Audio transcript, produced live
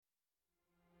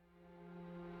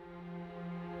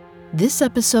This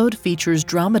episode features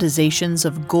dramatizations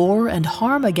of gore and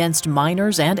harm against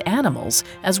minors and animals,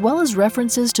 as well as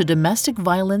references to domestic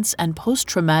violence and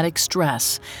post-traumatic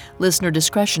stress. Listener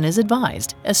discretion is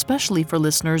advised, especially for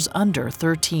listeners under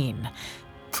 13.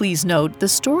 Please note, the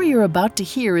story you're about to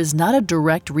hear is not a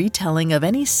direct retelling of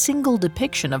any single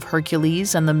depiction of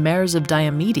Hercules and the mares of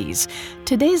Diomedes.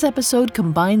 Today's episode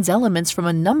combines elements from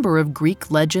a number of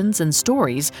Greek legends and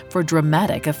stories for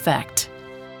dramatic effect.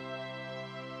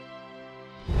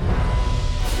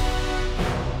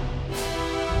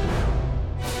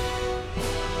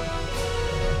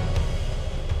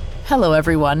 Hello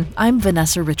everyone, I'm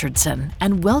Vanessa Richardson,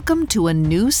 and welcome to a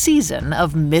new season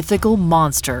of Mythical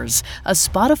Monsters, a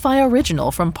Spotify original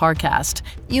from Parcast.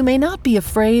 You may not be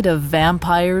afraid of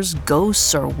vampires,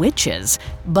 ghosts, or witches,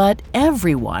 but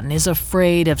everyone is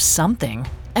afraid of something.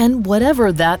 And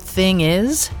whatever that thing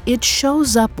is, it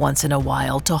shows up once in a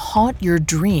while to haunt your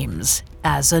dreams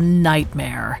as a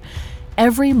nightmare.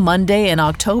 Every Monday in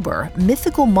October,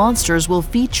 Mythical Monsters will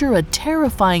feature a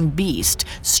terrifying beast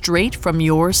straight from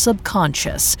your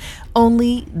subconscious.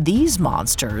 Only these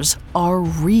monsters are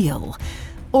real.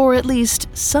 Or at least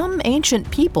some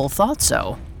ancient people thought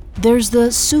so. There's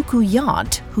the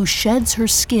Sukuyant, who sheds her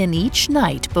skin each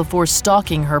night before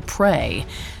stalking her prey.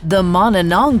 The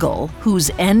Mononongal,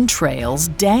 whose entrails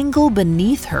dangle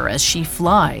beneath her as she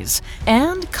flies.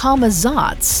 And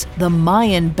Kamazats, the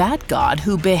Mayan bat god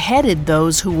who beheaded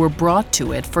those who were brought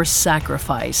to it for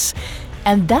sacrifice.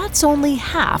 And that's only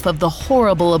half of the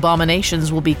horrible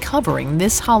abominations we'll be covering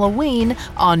this Halloween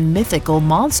on Mythical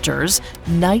Monsters,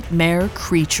 Nightmare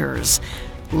Creatures.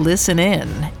 Listen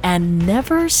in and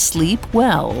never sleep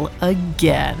well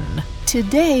again.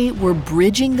 Today, we're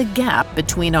bridging the gap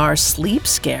between our sleep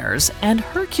scares and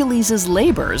Hercules'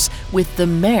 labors with the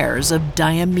mares of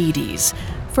Diomedes.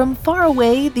 From far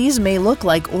away, these may look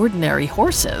like ordinary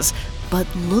horses,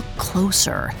 but look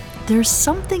closer. There's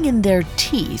something in their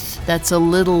teeth that's a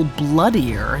little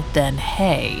bloodier than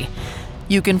hay.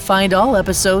 You can find all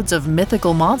episodes of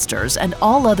Mythical Monsters and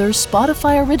all other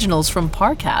Spotify originals from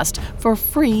Parcast for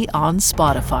free on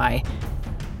Spotify.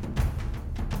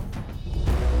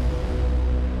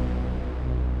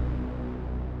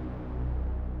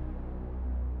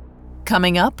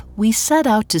 Coming up, we set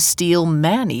out to steal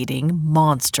man-eating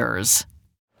monsters.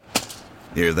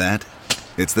 Hear that?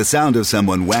 It's the sound of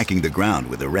someone whacking the ground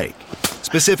with a rake.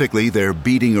 Specifically, they're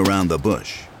beating around the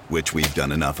bush, which we've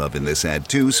done enough of in this ad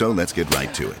too, so let's get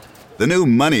right to it. The new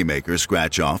Moneymaker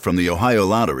scratch-off from the Ohio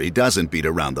Lottery doesn't beat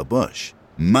around the bush.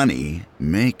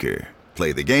 Moneymaker.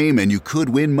 Play the game and you could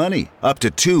win money, up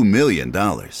to $2 million.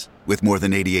 With more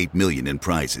than $88 million in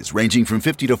prizes, ranging from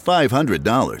 $50 to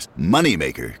 $500,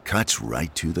 Moneymaker cuts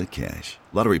right to the cash.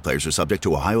 Lottery players are subject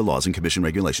to Ohio laws and commission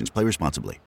regulations. Play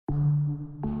responsibly.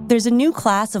 There's a new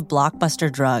class of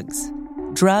blockbuster drugs.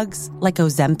 Drugs like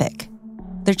Ozempic.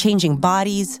 They're changing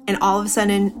bodies. And all of a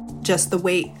sudden, just the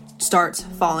weight starts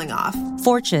falling off.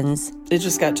 Fortunes. It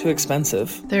just got too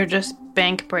expensive. They're just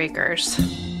bank breakers.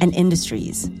 And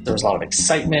industries. There was a lot of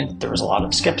excitement. There was a lot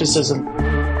of skepticism.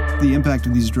 The impact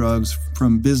of these drugs,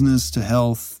 from business to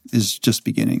health, is just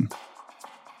beginning.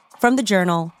 From the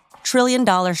Journal, $1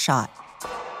 Trillion Shot.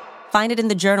 Find it in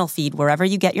the Journal feed wherever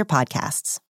you get your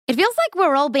podcasts. It feels like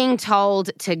we're all being told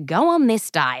to go on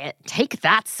this diet, take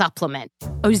that supplement.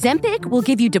 Ozempic will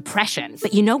give you depression,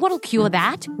 but you know what'll cure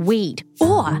that? Weed.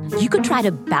 Or you could try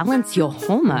to balance your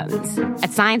hormones.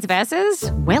 At Science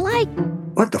Versus, we're like,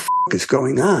 what the is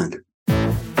going on?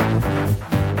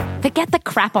 Forget the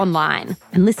crap online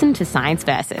and listen to Science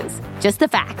Versus. Just the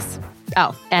facts.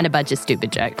 Oh, and a bunch of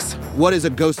stupid jokes. What is a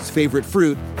ghost's favorite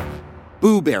fruit?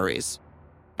 Blueberries.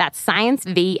 That's Science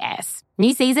VS.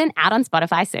 New season out on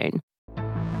Spotify soon.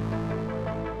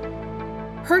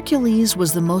 Hercules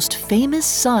was the most famous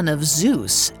son of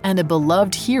Zeus and a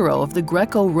beloved hero of the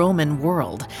Greco-Roman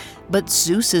world. But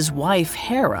Zeus's wife,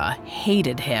 Hera,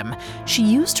 hated him. She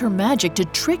used her magic to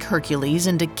trick Hercules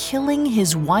into killing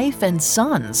his wife and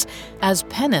sons. As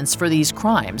penance for these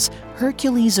crimes,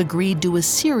 Hercules agreed to a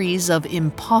series of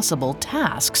impossible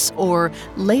tasks, or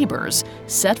labors,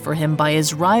 set for him by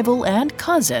his rival and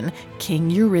cousin, King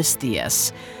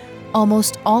Eurystheus.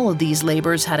 Almost all of these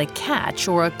labors had a catch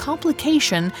or a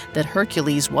complication that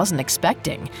Hercules wasn't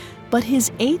expecting. But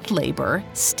his eighth labor,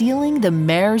 stealing the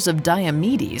mares of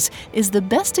Diomedes, is the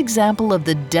best example of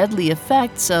the deadly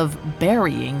effects of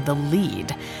burying the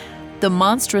lead. The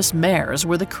monstrous mares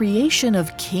were the creation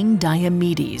of King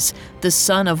Diomedes, the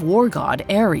son of war god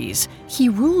Ares. He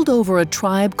ruled over a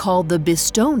tribe called the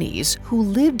Bistones, who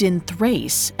lived in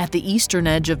Thrace at the eastern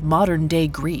edge of modern-day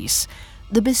Greece.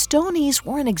 The Bistonis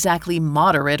weren't exactly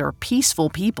moderate or peaceful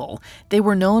people. They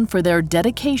were known for their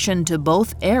dedication to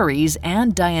both Ares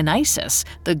and Dionysus,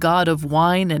 the god of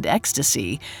wine and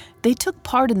ecstasy. They took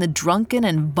part in the drunken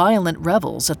and violent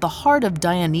revels at the heart of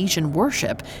Dionysian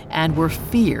worship and were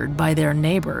feared by their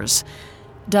neighbors.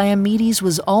 Diomedes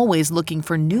was always looking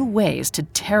for new ways to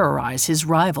terrorize his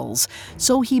rivals,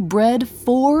 so he bred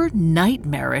 4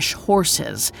 nightmarish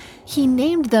horses. He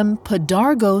named them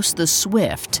Podargos the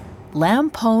Swift,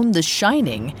 Lampone the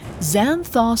Shining,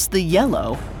 Xanthos the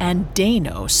Yellow, and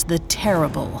Danos the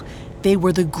Terrible. They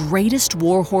were the greatest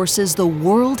war horses the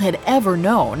world had ever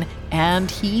known,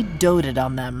 and he doted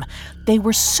on them. They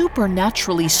were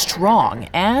supernaturally strong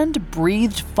and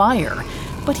breathed fire,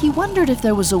 but he wondered if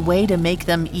there was a way to make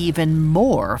them even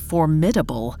more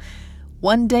formidable.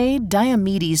 One day,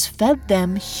 Diomedes fed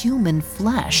them human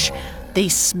flesh. They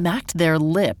smacked their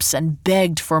lips and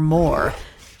begged for more.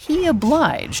 He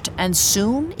obliged, and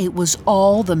soon it was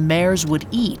all the mares would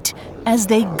eat. As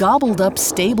they gobbled up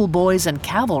stable boys and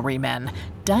cavalrymen,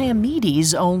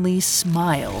 Diomedes only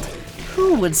smiled.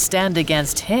 Who would stand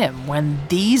against him when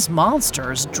these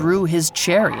monsters drew his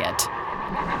chariot?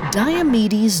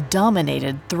 Diomedes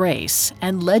dominated Thrace,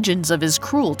 and legends of his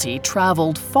cruelty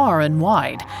traveled far and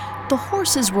wide. The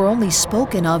horses were only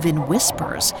spoken of in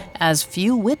whispers, as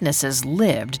few witnesses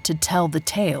lived to tell the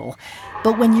tale.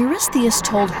 But when Eurystheus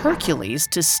told Hercules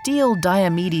to steal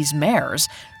Diomedes' mares,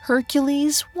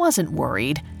 Hercules wasn't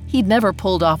worried. He'd never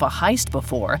pulled off a heist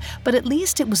before, but at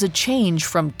least it was a change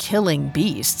from killing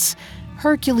beasts.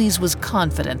 Hercules was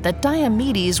confident that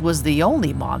Diomedes was the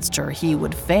only monster he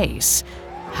would face.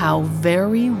 How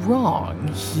very wrong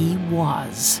he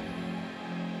was.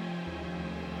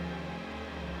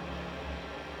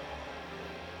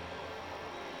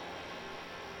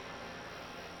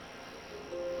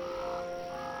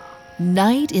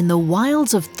 Night in the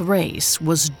wilds of Thrace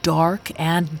was dark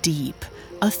and deep.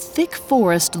 A thick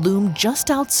forest loomed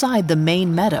just outside the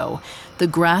main meadow. The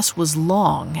grass was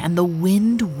long and the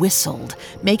wind whistled,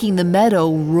 making the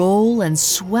meadow roll and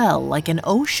swell like an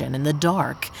ocean in the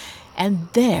dark. And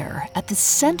there, at the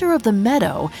center of the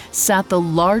meadow, sat the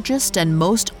largest and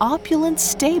most opulent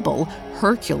stable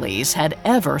Hercules had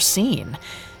ever seen.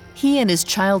 He and his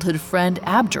childhood friend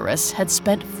Abderus had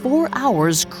spent 4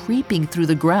 hours creeping through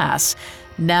the grass.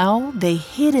 Now they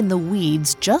hid in the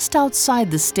weeds just outside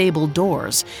the stable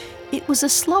doors. It was a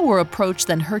slower approach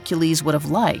than Hercules would have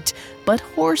liked, but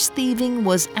horse thieving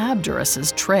was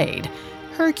Abderus's trade.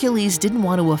 Hercules didn't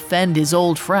want to offend his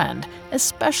old friend,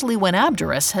 especially when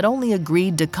Abderus had only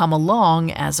agreed to come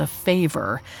along as a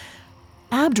favor.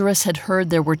 Abderus had heard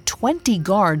there were 20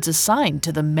 guards assigned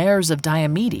to the mares of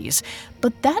Diomedes,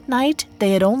 but that night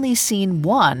they had only seen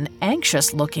one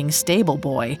anxious-looking stable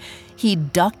boy. He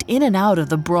ducked in and out of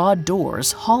the broad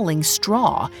doors, hauling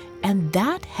straw, and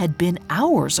that had been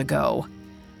hours ago.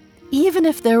 Even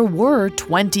if there were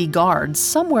 20 guards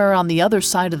somewhere on the other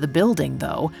side of the building,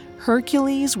 though,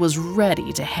 Hercules was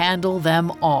ready to handle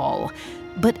them all.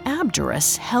 But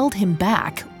Abderus held him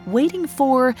back, waiting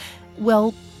for,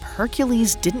 well,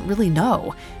 Hercules didn't really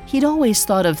know. He'd always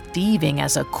thought of thieving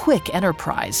as a quick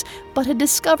enterprise, but had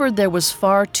discovered there was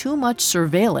far too much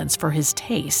surveillance for his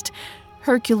taste.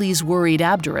 Hercules worried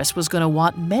Abderus was going to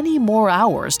want many more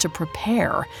hours to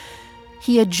prepare.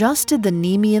 He adjusted the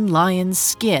Nemean lion's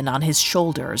skin on his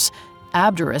shoulders.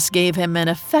 Abderus gave him an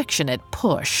affectionate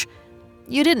push.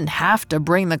 "You didn't have to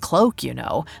bring the cloak, you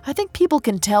know. I think people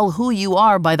can tell who you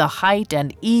are by the height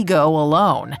and ego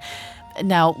alone.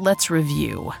 Now, let's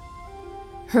review."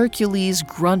 Hercules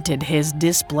grunted his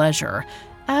displeasure.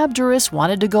 Abderus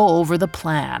wanted to go over the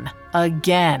plan.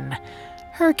 Again.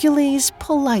 Hercules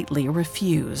politely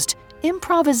refused.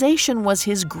 Improvisation was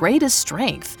his greatest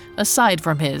strength, aside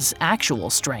from his actual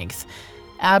strength.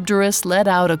 Abderus let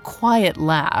out a quiet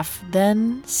laugh,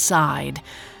 then sighed.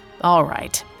 "All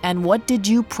right, and what did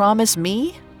you promise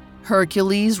me?"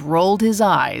 Hercules rolled his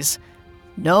eyes.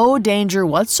 "No danger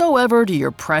whatsoever to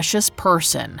your precious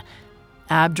person."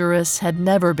 Abderus had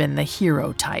never been the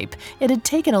hero type. It had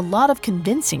taken a lot of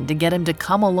convincing to get him to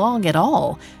come along at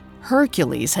all.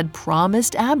 Hercules had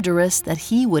promised Abderus that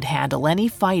he would handle any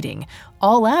fighting.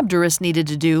 All Abderus needed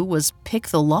to do was pick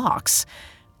the locks.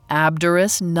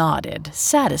 Abderus nodded,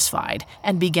 satisfied,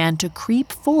 and began to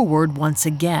creep forward once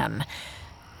again.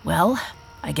 Well,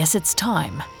 I guess it's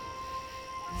time.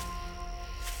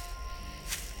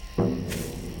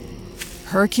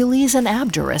 Hercules and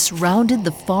Abderus rounded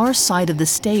the far side of the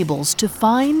stables to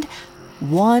find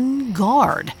one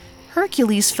guard.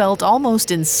 Hercules felt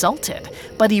almost insulted,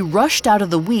 but he rushed out of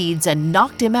the weeds and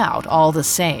knocked him out all the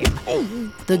same.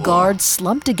 The guard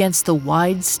slumped against the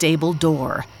wide stable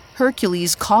door.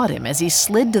 Hercules caught him as he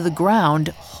slid to the ground,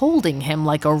 holding him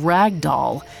like a rag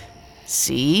doll.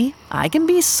 See, I can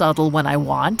be subtle when I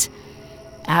want.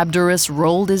 Abderus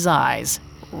rolled his eyes.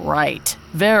 Right,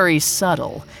 very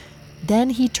subtle.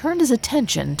 Then he turned his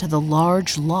attention to the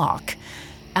large lock.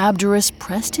 Abderus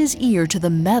pressed his ear to the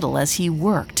metal as he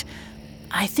worked.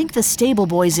 I think the stable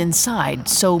boy's inside,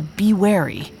 so be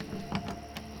wary.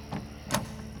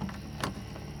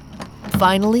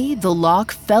 Finally, the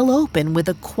lock fell open with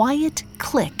a quiet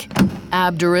click.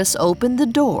 Abderus opened the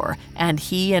door, and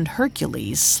he and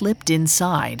Hercules slipped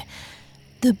inside.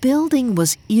 The building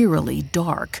was eerily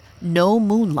dark. No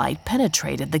moonlight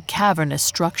penetrated the cavernous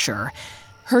structure.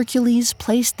 Hercules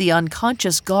placed the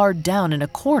unconscious guard down in a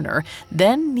corner,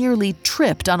 then nearly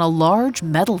tripped on a large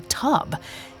metal tub.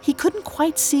 He couldn't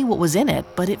quite see what was in it,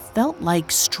 but it felt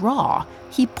like straw.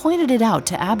 He pointed it out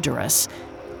to Abderus.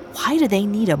 Why do they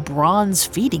need a bronze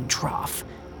feeding trough?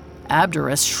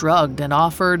 Abderus shrugged and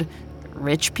offered,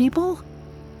 rich people?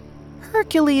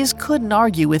 Hercules couldn't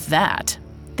argue with that.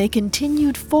 They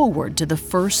continued forward to the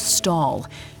first stall.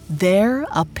 There,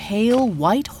 a pale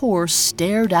white horse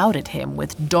stared out at him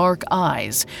with dark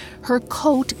eyes. Her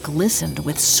coat glistened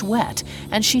with sweat,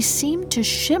 and she seemed to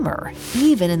shimmer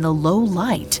even in the low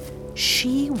light.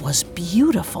 She was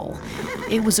beautiful.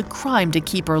 It was a crime to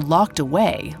keep her locked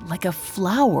away, like a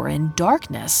flower in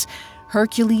darkness.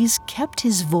 Hercules kept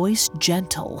his voice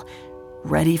gentle.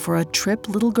 Ready for a trip,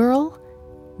 little girl?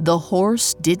 The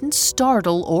horse didn't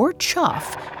startle or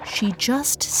chuff. She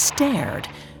just stared.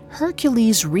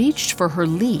 Hercules reached for her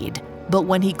lead, but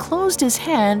when he closed his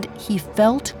hand, he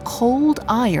felt cold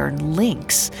iron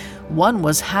links. One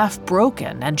was half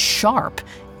broken and sharp.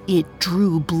 It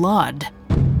drew blood.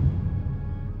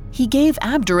 He gave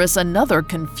Abderus another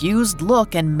confused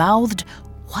look and mouthed,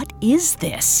 "What is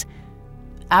this?"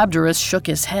 Abderus shook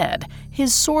his head.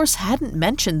 His source hadn't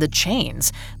mentioned the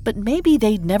chains, but maybe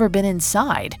they'd never been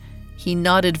inside. He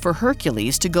nodded for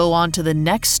Hercules to go on to the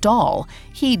next stall.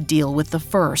 He'd deal with the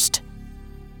first.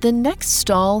 The next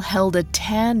stall held a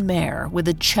tan mare with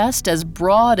a chest as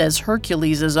broad as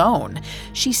Hercules' own.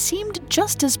 She seemed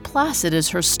just as placid as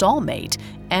her stallmate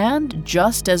and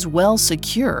just as well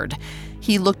secured.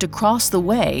 He looked across the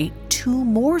way, 2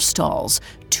 more stalls,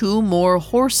 2 more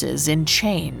horses in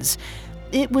chains.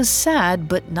 It was sad,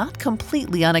 but not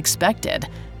completely unexpected.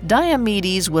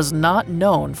 Diomedes was not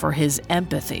known for his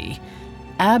empathy.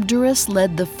 Abderus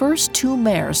led the first 2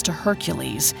 mares to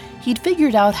Hercules. He'd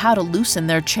figured out how to loosen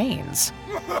their chains.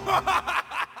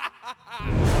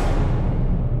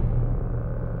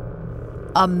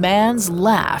 A man's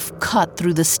laugh cut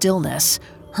through the stillness.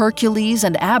 Hercules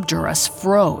and Abderus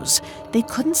froze. They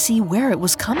couldn't see where it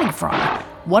was coming from.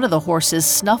 One of the horses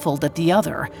snuffled at the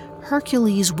other.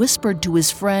 Hercules whispered to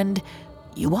his friend,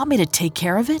 "You want me to take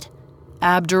care of it?"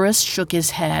 Abderus shook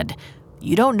his head.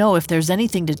 "You don't know if there's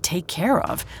anything to take care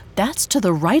of. That's to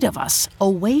the right of us,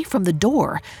 away from the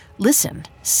door. Listen,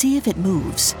 see if it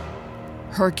moves."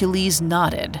 Hercules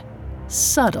nodded.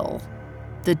 Subtle.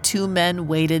 The 2 men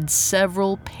waited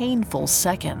several painful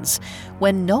seconds.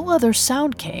 When no other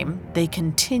sound came, they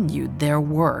continued their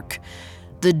work.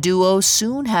 The duo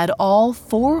soon had all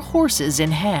 4 horses in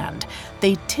hand.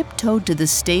 They tiptoed to the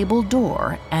stable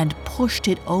door and pushed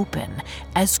it open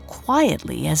as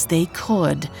quietly as they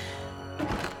could.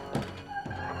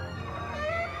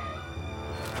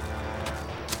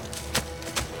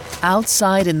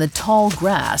 Outside in the tall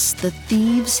grass, the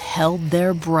thieves held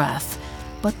their breath.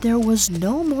 But there was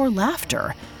no more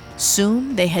laughter.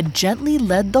 Soon they had gently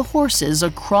led the horses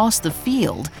across the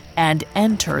field and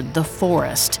entered the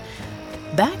forest.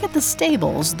 Back at the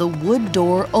stables, the wood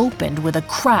door opened with a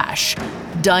crash.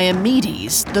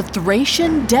 Diomedes, the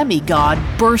Thracian demigod,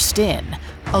 burst in.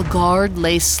 A guard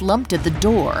lay slumped at the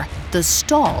door. The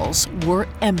stalls were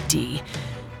empty.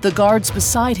 The guards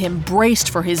beside him braced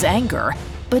for his anger,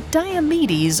 but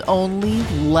Diomedes only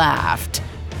laughed.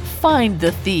 "Find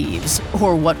the thieves,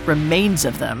 or what remains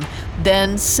of them,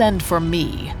 then send for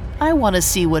me. I want to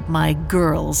see what my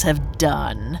girls have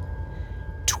done."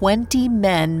 20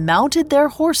 men mounted their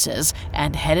horses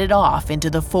and headed off into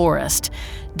the forest.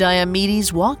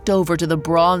 Diomedes walked over to the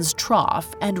bronze trough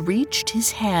and reached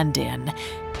his hand in.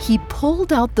 He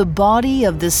pulled out the body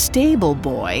of the stable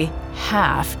boy,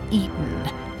 half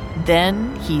eaten.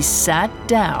 Then he sat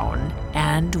down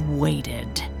and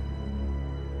waited.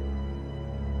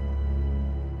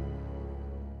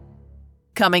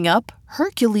 Coming up,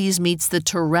 Hercules meets the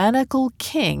tyrannical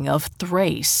king of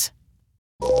Thrace.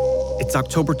 It's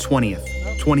October 20th,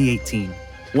 2018,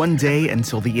 one day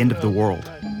until the end of the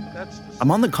world. I'm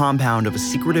on the compound of a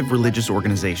secretive religious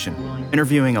organization,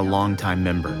 interviewing a longtime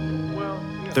member.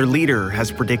 Their leader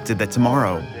has predicted that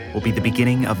tomorrow will be the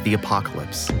beginning of the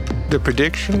apocalypse. The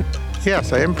prediction?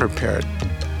 Yes, I am prepared.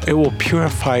 It will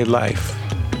purify life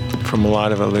from a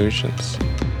lot of illusions.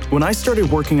 When I started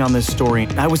working on this story,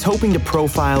 I was hoping to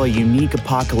profile a unique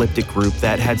apocalyptic group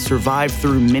that had survived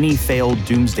through many failed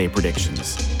doomsday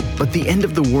predictions. But the end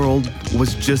of the world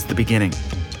was just the beginning.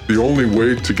 The only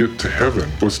way to get to heaven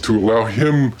was to allow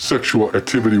him sexual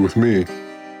activity with me.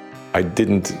 I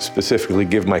didn't specifically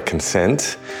give my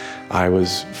consent. I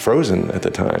was frozen at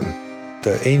the time.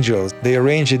 The angels, they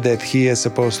arranged it that he is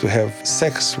supposed to have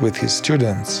sex with his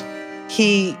students.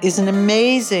 He is an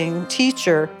amazing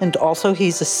teacher, and also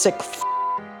he's a sick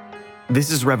This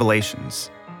is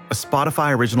Revelations, a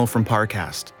Spotify original from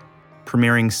Parcast,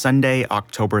 premiering Sunday,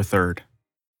 October 3rd.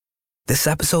 This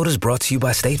episode is brought to you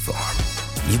by State Farm.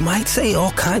 You might say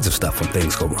all kinds of stuff when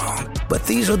things go wrong, but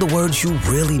these are the words you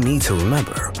really need to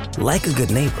remember. Like a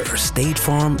good neighbor, State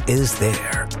Farm is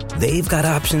there. They've got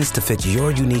options to fit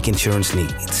your unique insurance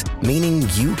needs, meaning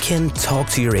you can talk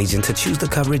to your agent to choose the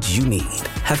coverage you need.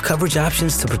 Have coverage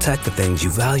options to protect the things you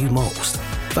value most.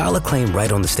 File a claim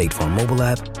right on the State Farm mobile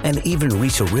app and even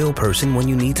reach a real person when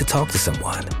you need to talk to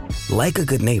someone. Like a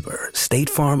good neighbor, State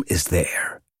Farm is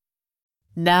there.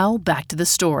 Now back to the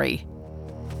story.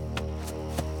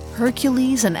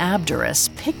 Hercules and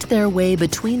Abderus picked their way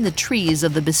between the trees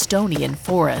of the Bistonian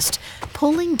forest,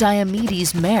 pulling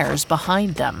Diomedes' mares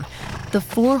behind them. The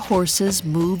 4 horses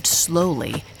moved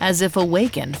slowly, as if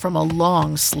awakened from a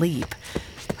long sleep.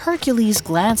 Hercules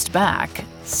glanced back.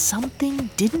 Something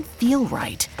didn't feel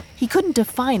right. He couldn't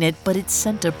define it, but it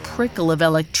sent a prickle of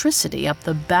electricity up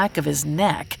the back of his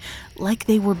neck, like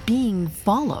they were being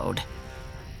followed.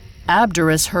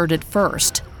 Abderus heard it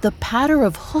first, the patter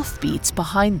of hoofbeats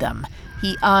behind them.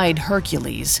 He eyed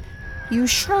Hercules. "You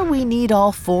sure we need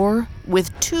all 4?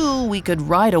 With 2, we could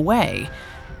ride away."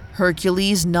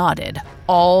 Hercules nodded.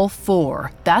 "All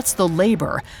 4. That's the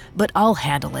labor, but I'll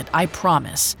handle it, I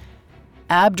promise."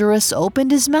 Abderus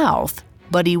opened his mouth,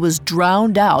 but he was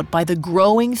drowned out by the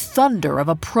growing thunder of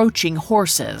approaching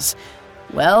horses.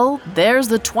 "Well, there's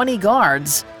the 20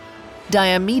 guards."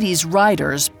 Diomedes'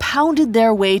 riders pounded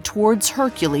their way towards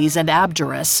Hercules and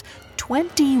Abderus.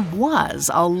 20 was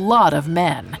a lot of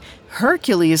men.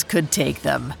 Hercules could take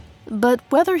them. But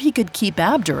whether he could keep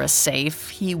Abderus safe,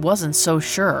 he wasn't so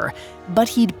sure. But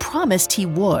he'd promised he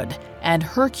would, and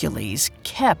Hercules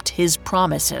kept his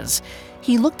promises.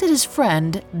 He looked at his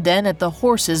friend, then at the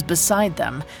horses beside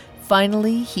them.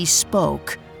 Finally, he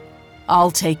spoke.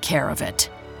 "I'll take care of it."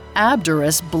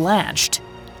 Abderus blanched.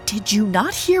 "Did you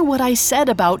not hear what I said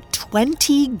about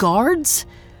 20 guards?"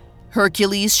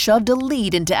 Hercules shoved a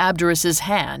lead into Abderus's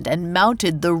hand and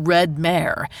mounted the red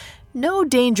mare. "No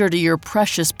danger to your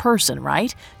precious person,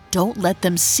 right? Don't let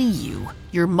them see you.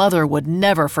 Your mother would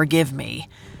never forgive me."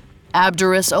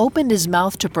 Abderus opened his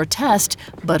mouth to protest,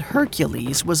 but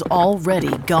Hercules was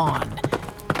already gone.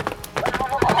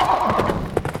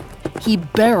 He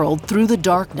barreled through the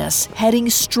darkness, heading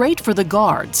straight for the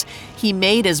guards. He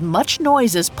made as much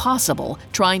noise as possible,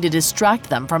 trying to distract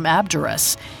them from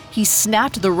Abderus. He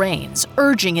snapped the reins,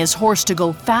 urging his horse to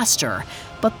go faster,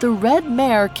 but the red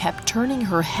mare kept turning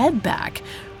her head back.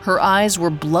 Her eyes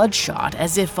were bloodshot,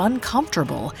 as if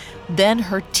uncomfortable. Then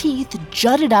her teeth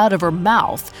jutted out of her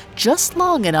mouth, just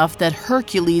long enough that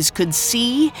Hercules could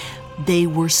see they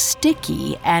were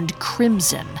sticky and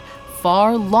crimson,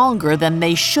 far longer than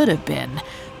they should have been.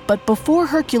 But before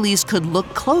Hercules could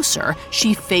look closer,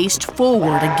 she faced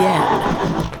forward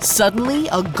again. Suddenly,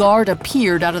 a guard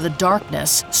appeared out of the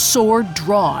darkness, sword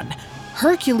drawn.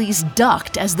 Hercules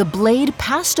ducked as the blade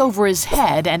passed over his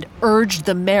head and urged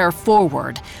the mare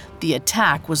forward. The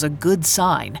attack was a good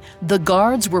sign. The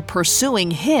guards were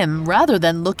pursuing him rather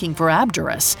than looking for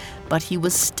Abderus, but he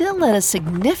was still at a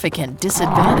significant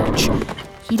disadvantage.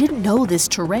 He didn't know this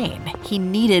terrain. He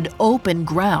needed open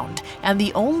ground, and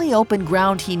the only open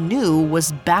ground he knew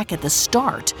was back at the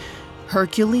start.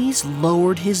 Hercules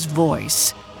lowered his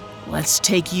voice. "Let's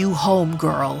take you home,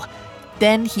 girl."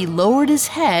 Then he lowered his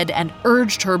head and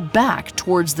urged her back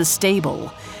towards the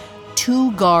stable.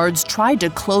 2 guards tried to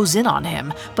close in on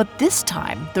him, but this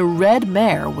time the red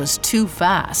mare was too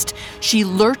fast. She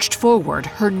lurched forward,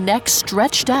 her neck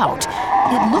stretched out.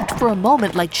 It looked for a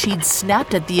moment like she'd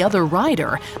snapped at the other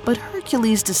rider, but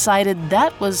Hercules decided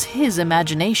that was his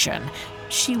imagination.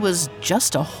 She was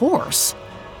just a horse.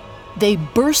 They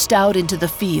burst out into the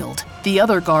field. The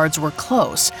other guards were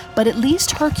close, but at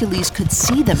least Hercules could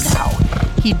see them now.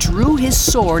 He drew his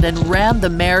sword and rammed the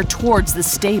mare towards the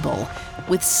stable.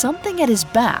 With something at his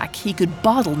back, he could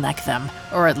bottleneck them,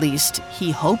 or at least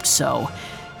he hoped so.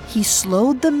 He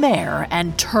slowed the mare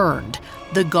and turned.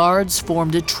 The guards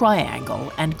formed a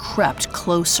triangle and crept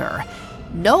closer.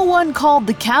 "No one called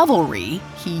the cavalry,"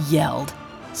 he yelled.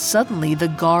 Suddenly, the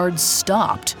guards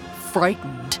stopped,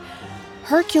 frightened.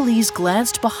 Hercules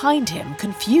glanced behind him,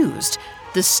 confused.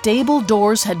 The stable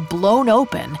doors had blown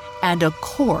open, and a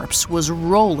corpse was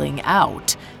rolling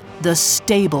out. The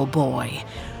stable boy.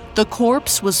 The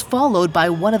corpse was followed by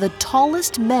one of the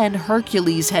tallest men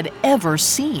Hercules had ever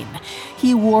seen.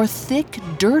 He wore thick,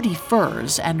 dirty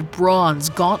furs and bronze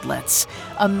gauntlets.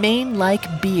 A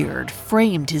mane-like beard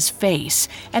framed his face,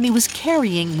 and he was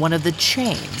carrying one of the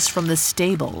chains from the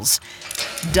stables.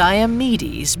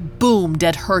 Diomedes boomed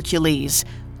at Hercules.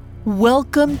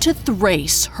 "Welcome to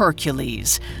Thrace,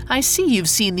 Hercules. I see you've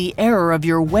seen the error of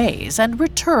your ways and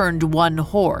returned one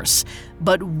horse.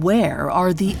 But where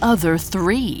are the other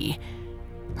 3?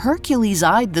 Hercules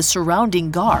eyed the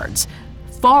surrounding guards.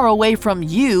 "Far away from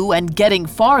you and getting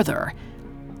farther."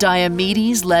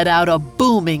 Diomedes let out a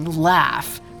booming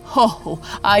laugh. "Oh,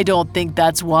 I don't think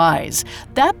that's wise.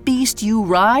 That beast you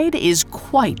ride is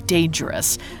quite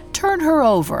dangerous. Turn her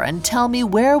over and tell me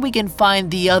where we can find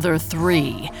the other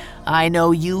 3. I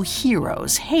know you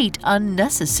heroes hate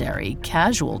unnecessary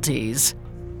casualties."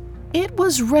 It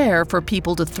was rare for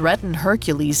people to threaten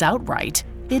Hercules outright.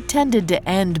 It tended to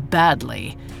end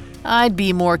badly. "I'd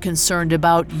be more concerned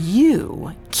about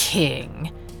you,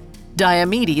 king."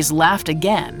 Diomedes laughed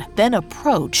again, then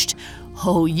approached.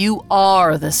 "Oh, you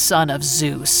are the son of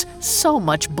Zeus. So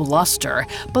much bluster,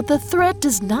 but the threat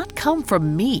does not come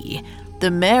from me.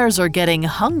 The mares are getting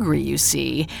hungry, you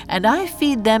see, and I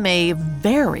feed them a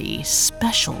very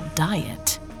special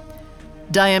diet."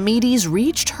 Diomedes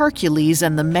reached Hercules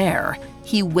and the mare.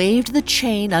 He waved the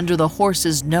chain under the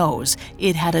horse's nose.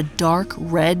 It had a dark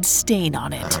red stain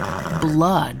on it.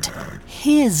 Blood.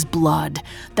 His blood.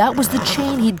 That was the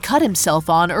chain he'd cut himself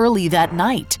on early that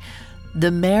night.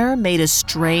 The mare made a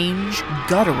strange,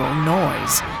 guttural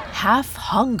noise, half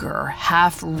hunger,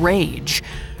 half rage.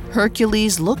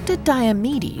 Hercules looked at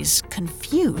Diomedes,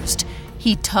 confused.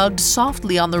 He tugged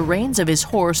softly on the reins of his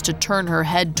horse to turn her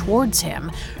head towards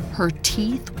him. Her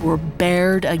teeth were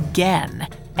bared again,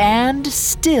 and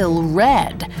still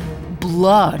red,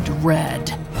 blood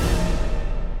red.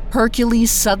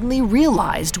 Hercules suddenly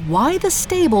realized why the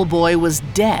stable boy was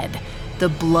dead. The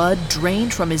blood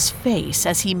drained from his face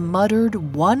as he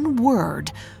muttered one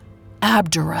word,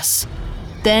 "Abderus."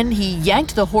 Then he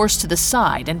yanked the horse to the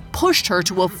side and pushed her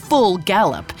to a full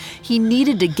gallop. He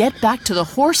needed to get back to the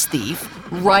horse thief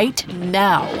right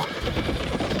now.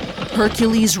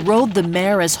 Hercules rode the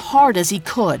mare as hard as he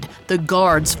could, the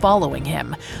guards following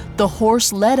him. The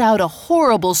horse let out a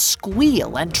horrible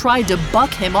squeal and tried to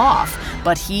buck him off,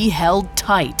 but he held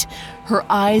tight. Her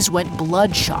eyes went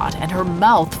bloodshot and her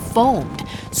mouth foamed.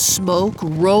 Smoke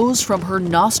rose from her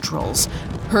nostrils.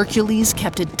 Hercules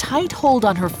kept a tight hold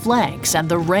on her flanks and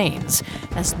the reins.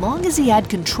 As long as he had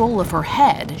control of her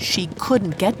head, she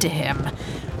couldn't get to him.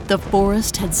 The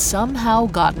forest had somehow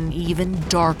gotten even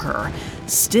darker.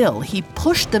 Still, he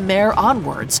pushed the mare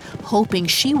onwards, hoping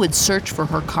she would search for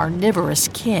her carnivorous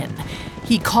kin.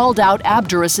 He called out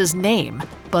Abderus's name,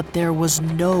 but there was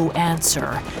no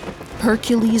answer.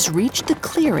 Hercules reached the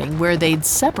clearing where they'd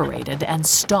separated and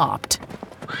stopped.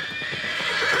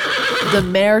 The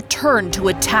mare turned to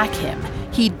attack him.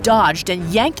 He dodged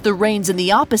and yanked the reins in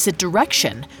the opposite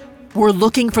direction. "We're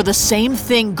looking for the same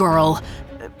thing, girl.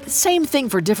 Same thing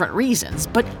for different reasons,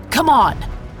 but come on."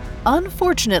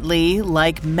 Unfortunately,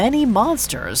 like many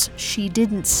monsters, she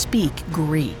didn't speak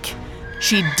Greek.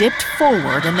 She dipped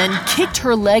forward and then kicked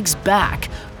her legs back.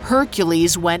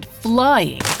 Hercules went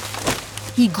flying.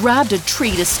 He grabbed a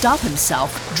tree to stop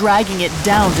himself, dragging it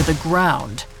down to the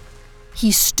ground.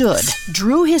 He stood,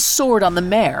 drew his sword on the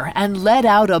mare, and let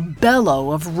out a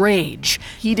bellow of rage.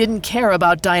 He didn't care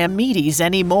about Diomedes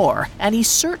anymore, and he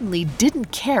certainly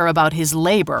didn't care about his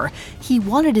labor. He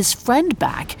wanted his friend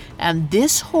back, and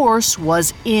this horse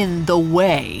was in the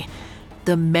way.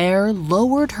 The mare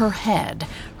lowered her head.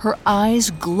 Her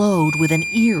eyes glowed with an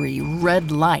eerie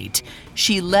red light.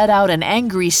 She let out an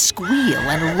angry squeal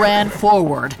and ran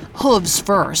forward, hooves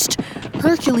first.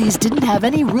 Hercules didn't have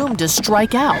any room to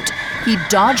strike out. He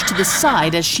dodged to the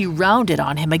side as she rounded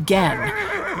on him again.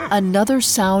 Another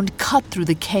sound cut through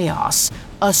the chaos.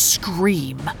 A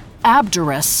scream.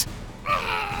 Abderus.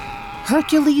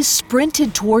 Hercules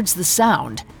sprinted towards the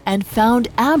sound and found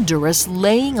Abderus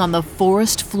laying on the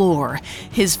forest floor.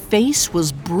 His face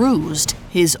was bruised,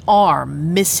 his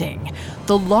arm missing.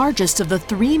 The largest of the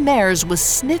 3 mares was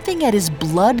sniffing at his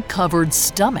blood-covered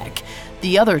stomach.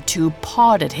 The other two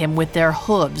pawed at him with their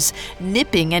hooves,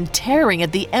 nipping and tearing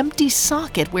at the empty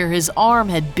socket where his arm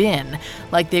had been,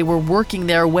 like they were working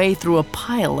their way through a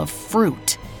pile of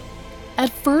fruit.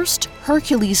 At first,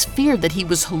 Hercules feared that he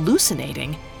was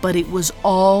hallucinating, but it was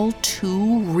all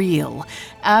too real.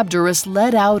 Abderus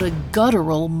let out a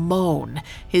guttural moan.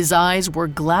 His eyes were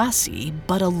glassy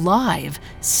but alive,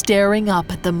 staring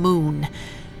up at the moon.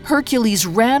 Hercules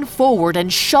ran forward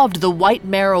and shoved the white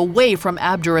mare away from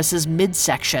Abderus's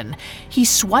midsection. He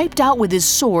swiped out with his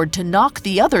sword to knock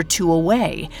the other two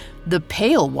away. The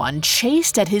pale one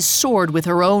chased at his sword with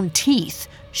her own teeth.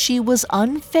 She was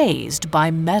unfazed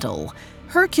by metal.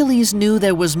 Hercules knew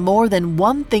there was more than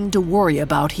one thing to worry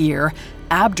about here.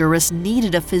 Abderus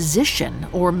needed a physician,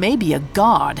 or maybe a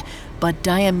god, but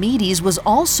Diomedes was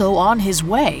also on his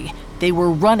way. They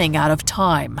were running out of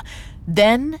time.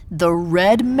 Then the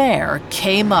red mare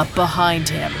came up behind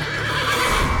him.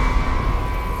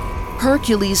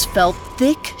 Hercules felt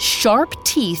thick, sharp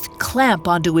teeth clamp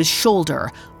onto his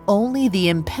shoulder. Only the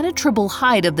impenetrable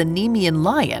hide of the Nemean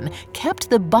lion kept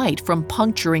the bite from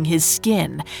puncturing his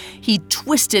skin. He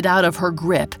twisted out of her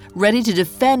grip, ready to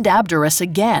defend Abderus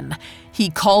again. He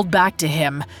called back to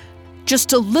him,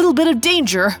 "Just a little bit of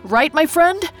danger, right, my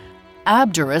friend?"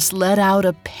 Abderus let out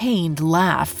a pained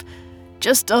laugh.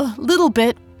 "Just a little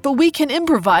bit, but we can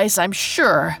improvise, I'm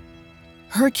sure."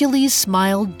 Hercules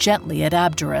smiled gently at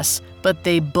Abderus, but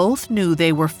they both knew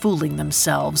they were fooling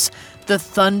themselves. The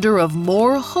thunder of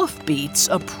more hoofbeats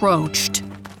approached.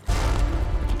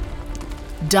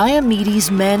 Diomedes'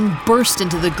 men burst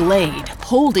into the glade,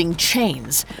 holding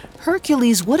chains.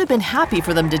 Hercules would have been happy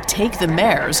for them to take the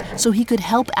mares so he could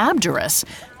help Abderus,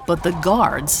 but the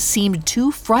guards seemed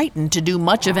too frightened to do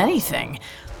much of anything.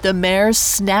 The mares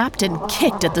snapped and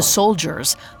kicked at the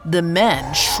soldiers. The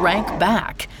men shrank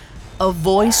back. A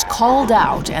voice called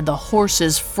out and the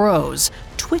horses froze,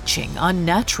 twitching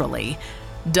unnaturally.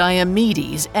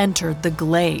 Diomedes entered the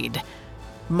glade.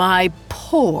 "My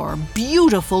poor,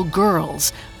 beautiful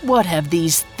girls, what have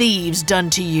these thieves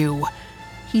done to you?"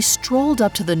 He strolled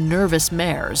up to the nervous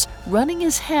mares, running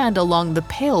his hand along the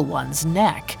pale one's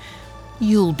neck.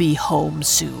 "You'll be home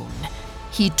soon."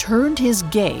 He turned his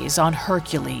gaze on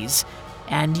Hercules.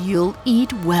 "And you'll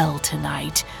eat well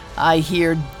tonight. I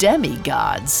hear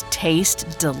demigods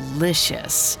taste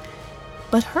delicious."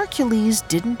 But Hercules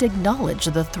didn't acknowledge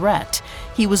the threat.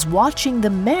 He was watching the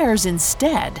mares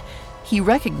instead. He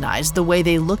recognized the way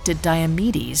they looked at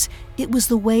Diomedes. It was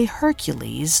the way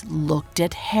Hercules looked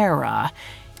at Hera.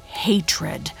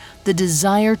 Hatred, the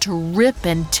desire to rip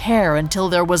and tear until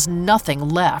there was nothing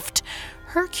left.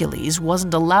 Hercules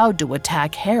wasn't allowed to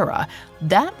attack Hera.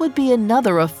 That would be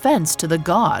another offense to the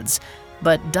gods.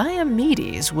 But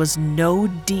Diomedes was no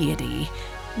deity.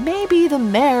 Maybe the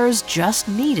mares just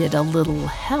needed a little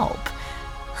help.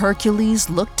 Hercules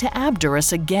looked to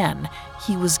Abderus again.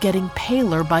 He was getting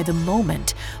paler by the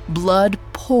moment. Blood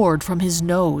poured from his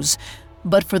nose.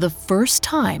 But for the first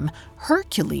time,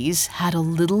 Hercules had a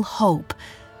little hope.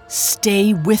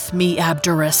 "Stay with me,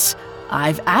 Abderus.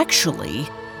 I've actually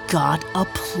got a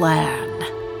plan."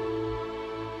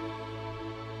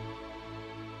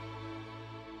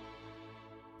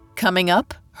 Coming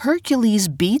up, Hercules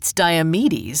beats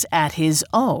Diomedes at his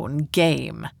own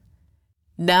game.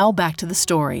 Now back to the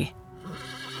story.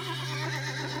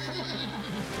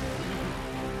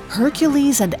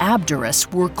 Hercules and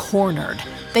Abderus were cornered.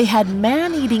 They had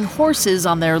man-eating horses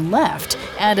on their left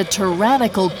and a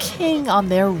tyrannical king on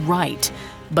their right.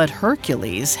 But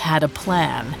Hercules had a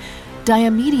plan.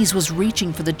 Diomedes was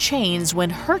reaching for the chains when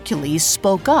Hercules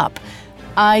spoke up.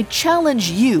 "I challenge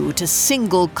you to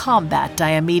single combat,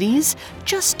 Diomedes.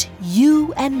 Just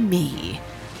you and me."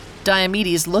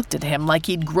 Diomedes looked at him like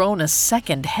he'd grown a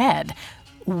second head.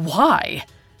 "Why?"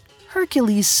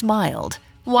 Hercules smiled.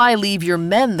 "Why leave your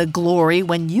men the glory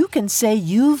when you can say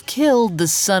you've killed the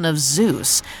son of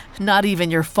Zeus? Not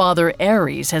even your father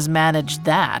Ares has managed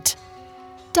that."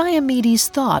 Diomedes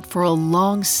thought for a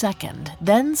long second,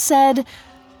 then said,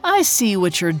 "I see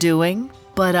what you're doing,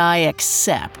 but I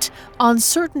accept. On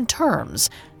certain terms,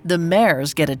 the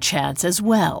mares get a chance as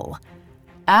well."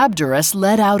 Abderus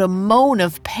let out a moan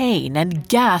of pain and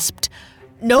gasped,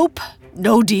 "Nope,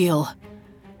 no deal."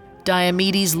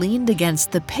 Diomedes leaned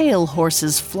against the pale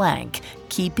horse's flank,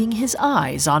 keeping his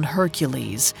eyes on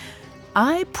Hercules.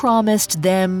 "I promised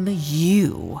them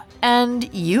you, and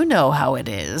you know how it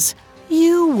is.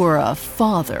 You were a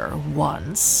father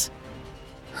once."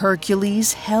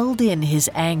 Hercules held in his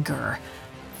anger.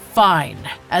 "Fine,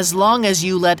 as long as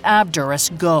you let Abderus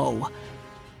go."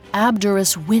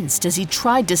 Abderus winced as he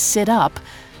tried to sit up.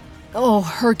 "Oh,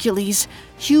 Hercules,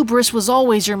 Hubris was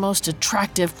always your most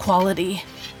attractive quality.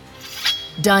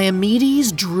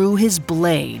 Diomedes drew his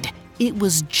blade. It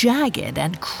was jagged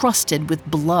and crusted with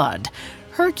blood.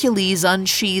 Hercules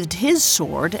unsheathed his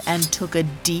sword and took a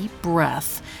deep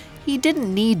breath. He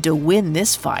didn't need to win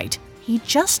this fight. He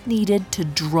just needed to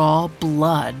draw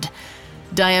blood.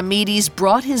 Diomedes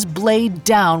brought his blade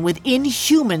down with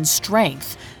inhuman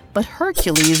strength. But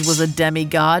Hercules was a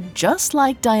demigod just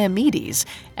like Diomedes,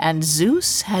 and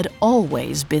Zeus had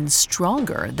always been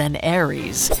stronger than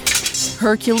Ares.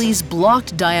 Hercules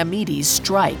blocked Diomedes'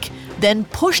 strike, then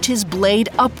pushed his blade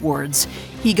upwards.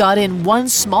 He got in one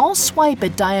small swipe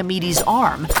at Diomedes'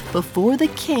 arm before the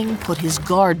king put his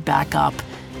guard back up.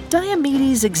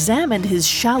 Diomedes examined his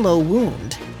shallow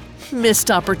wound.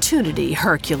 Missed opportunity,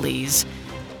 Hercules.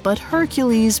 But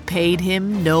Hercules paid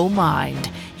him no mind.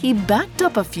 He backed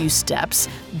up a few steps,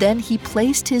 then he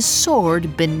placed his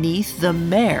sword beneath the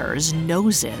mares'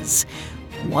 noses.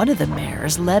 One of the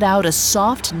mares let out a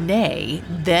soft neigh,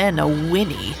 then a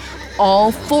whinny.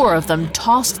 All four of them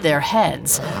tossed their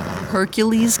heads.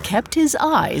 Hercules kept his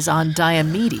eyes on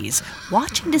Diomedes,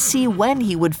 watching to see when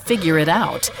he would figure it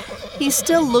out. He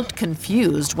still looked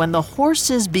confused when the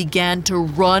horses began to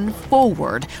run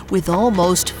forward with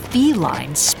almost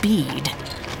feline speed.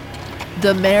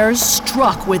 The mares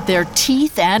struck with their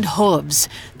teeth and hooves.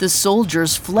 The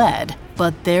soldiers fled,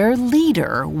 but their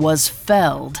leader was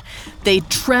felled. They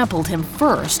trampled him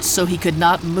first so he could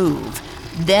not move.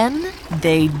 Then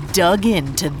they dug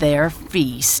into their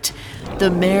feast.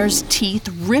 The mare's teeth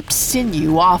ripped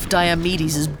sinew off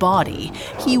Diomedes' body.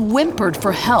 He whimpered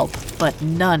for help, but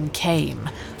none came.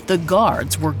 The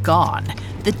guards were gone.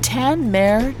 The tan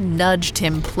mare nudged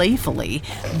him playfully.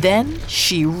 Then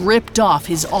she ripped off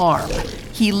his arm.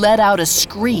 He let out a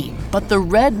scream, but the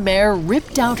red mare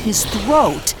ripped out his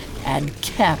throat and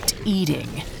kept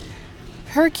eating.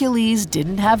 Hercules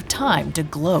didn't have time to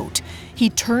gloat. He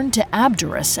turned to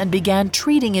Abderus and began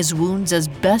treating his wounds as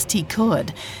best he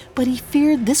could, but he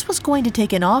feared this was going to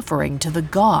take an offering to the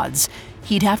gods.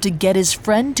 He'd have to get his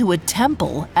friend to a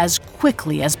temple as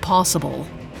quickly as possible.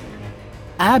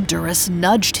 Abderus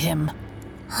nudged him.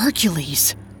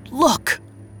 "Hercules, look!"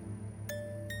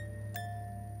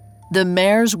 The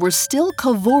mares were still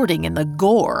cavorting in the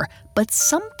gore, but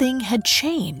something had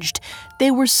changed.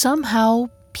 They were somehow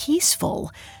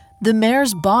peaceful. The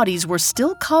mares' bodies were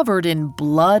still covered in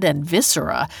blood and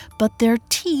viscera, but their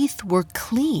teeth were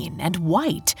clean and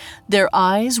white. Their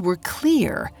eyes were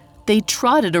clear. They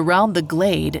trotted around the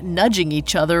glade, nudging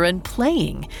each other and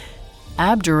playing.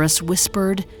 Abderus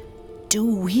whispered, "Do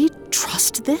we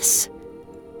trust this?"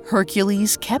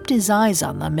 Hercules kept his eyes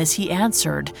on them as he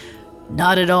answered,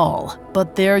 "Not at all,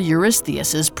 but they're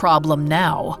Eurystheus' problem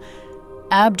now."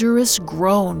 Abderus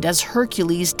groaned as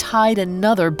Hercules tied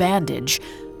another bandage.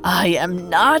 "I am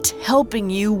not helping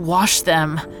you wash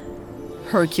them."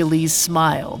 Hercules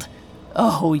smiled.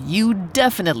 "Oh, you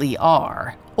definitely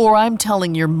are, or I'm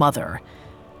telling your mother."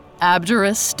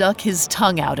 Abderus stuck his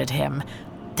tongue out at him.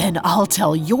 "Then I'll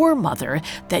tell your mother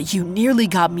that you nearly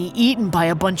got me eaten by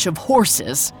a bunch of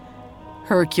horses."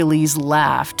 Hercules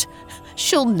laughed.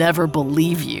 "She'll never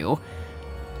believe you."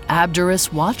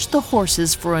 Abderus watched the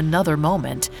horses for another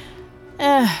moment.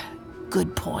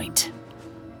 Good point.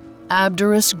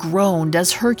 Abderus groaned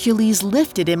as Hercules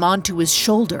lifted him onto his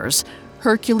shoulders.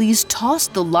 Hercules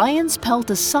tossed the lion's pelt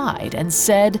aside and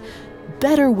said,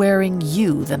 "Better wearing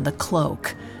you than the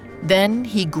cloak." Then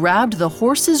he grabbed the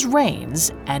horse's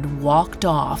reins and walked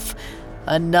off.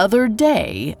 Another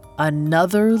day,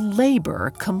 another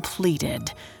labor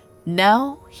completed.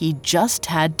 Now he just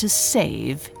had to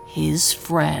save his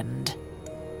friend.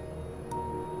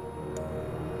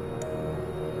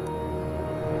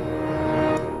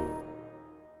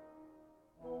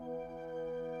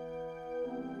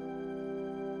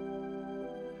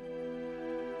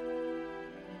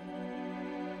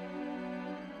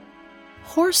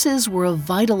 Horses were a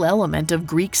vital element of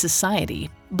Greek society,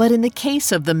 but in the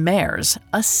case of the mares,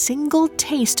 a single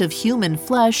taste of human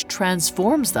flesh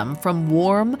transforms them from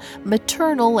warm,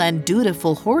 maternal, and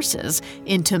dutiful horses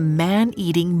into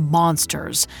man-eating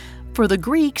monsters. For the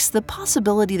Greeks, the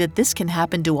possibility that this can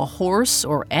happen to a horse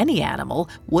or any animal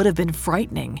would have been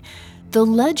frightening. The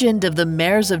legend of the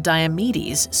mares of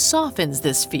Diomedes softens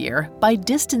this fear by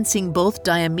distancing both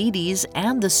Diomedes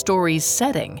and the story's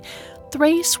setting.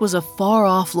 Thrace was a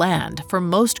far-off land for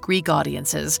most Greek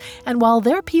audiences, and while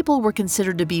their people were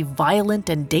considered to be violent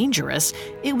and dangerous,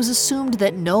 it was assumed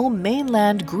that no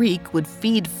mainland Greek would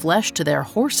feed flesh to their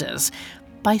horses.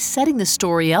 By setting the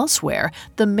story elsewhere,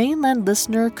 the mainland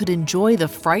listener could enjoy the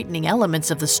frightening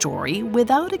elements of the story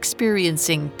without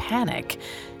experiencing panic.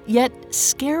 Yet,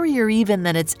 scarier even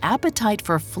than its appetite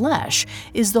for flesh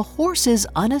is the horse's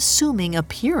unassuming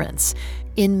appearance.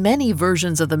 In many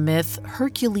versions of the myth,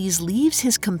 Hercules leaves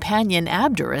his companion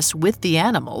Abderus with the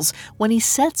animals when he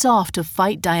sets off to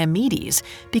fight Diomedes,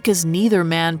 because neither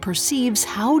man perceives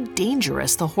how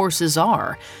dangerous the horses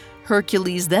are.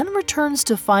 Hercules then returns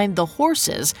to find the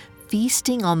horses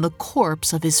feasting on the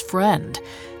corpse of his friend.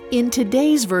 In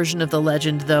today's version of the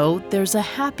legend, though, there's a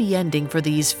happy ending for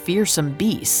these fearsome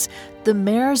beasts. The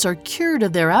mares are cured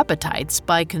of their appetites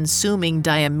by consuming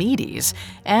Diomedes,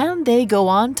 and they go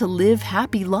on to live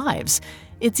happy lives.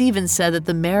 It's even said that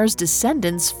the mares'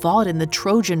 descendants fought in the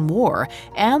Trojan War,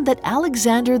 and that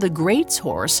Alexander the Great's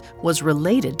horse was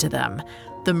related to them.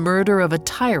 The murder of a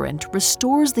tyrant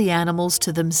restores the animals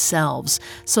to themselves,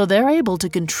 so they're able to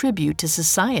contribute to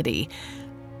society.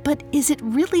 But is it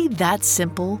really that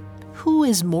simple? Who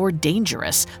is more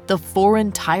dangerous, the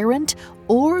foreign tyrant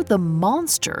or the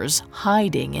monsters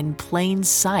hiding in plain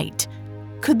sight?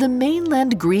 Could the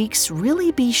mainland Greeks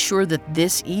really be sure that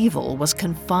this evil was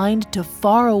confined to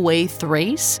faraway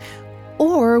Thrace?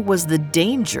 Or was the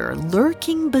danger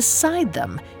lurking beside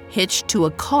them, hitched to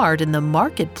a cart in the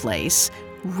marketplace,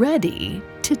 ready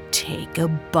to take a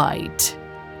bite?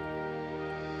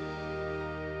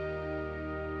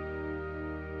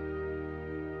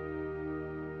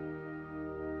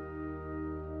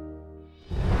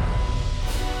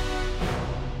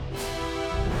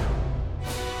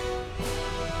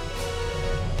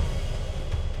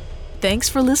 Thanks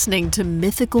for listening to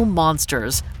Mythical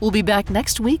Monsters. We'll be back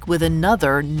next week with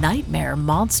another nightmare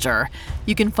monster.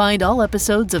 You can find all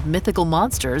episodes of Mythical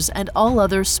Monsters and all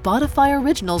other Spotify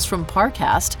originals from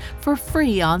Parcast for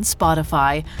free on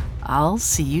Spotify. I'll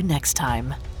see you next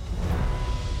time.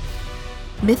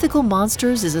 Mythical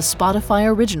Monsters is a Spotify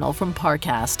original from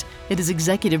Parcast. It is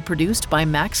executive produced by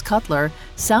Max Cutler,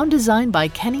 sound designed by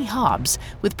Kenny Hobbs,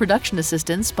 with production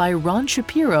assistance by Ron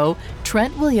Shapiro,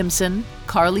 Trent Williamson,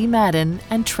 Carly Madden,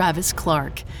 and Travis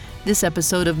Clark. This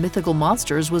episode of Mythical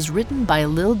Monsters was written by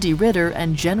Lil D. Ritter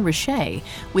and Jen Richey,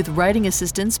 with writing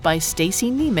assistance by Stacey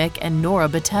Nemec and Nora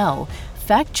Battelle,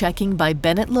 fact-checking by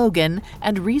Bennett Logan,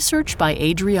 and research by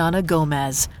Adriana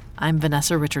Gomez. I'm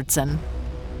Vanessa Richardson.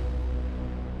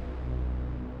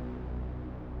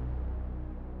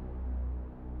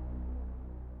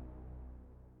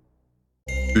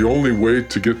 The only way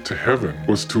to get to heaven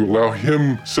was to allow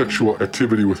him sexual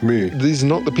activity with me. These are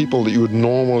not the people that you would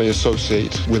normally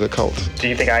associate with a cult. Do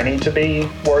you think I need to be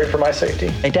worried for my safety?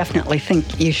 I definitely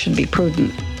think you should be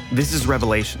prudent. This is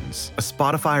Revelations, a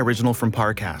Spotify original from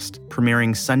Parcast,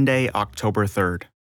 premiering Sunday, October 3rd.